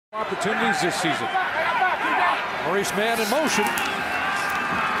Opportunities this season. Maurice man in motion.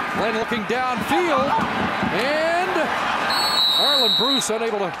 Glenn looking downfield, and Arland Bruce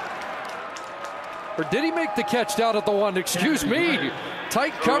unable to. Or did he make the catch down at the one? Excuse me.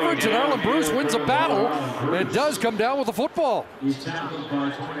 Tight coverage, and Arland Bruce wins a battle and does come down with the football. Well,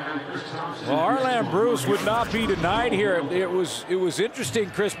 Arland Bruce would not be denied here. It was interesting,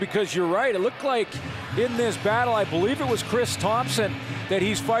 Chris, because you're right. It looked like in this battle, I believe it was Chris Thompson that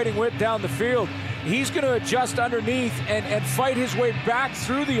he's fighting with down the field. He's going to adjust underneath and fight his way back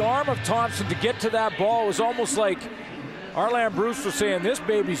through the arm of Thompson to get to that ball. It was almost like Arland Bruce was saying, this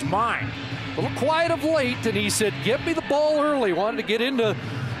baby's mine. A little quiet of late, and he said, get me the ball early. Wanted to get into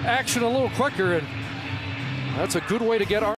action a little quicker, and that's a good way to get our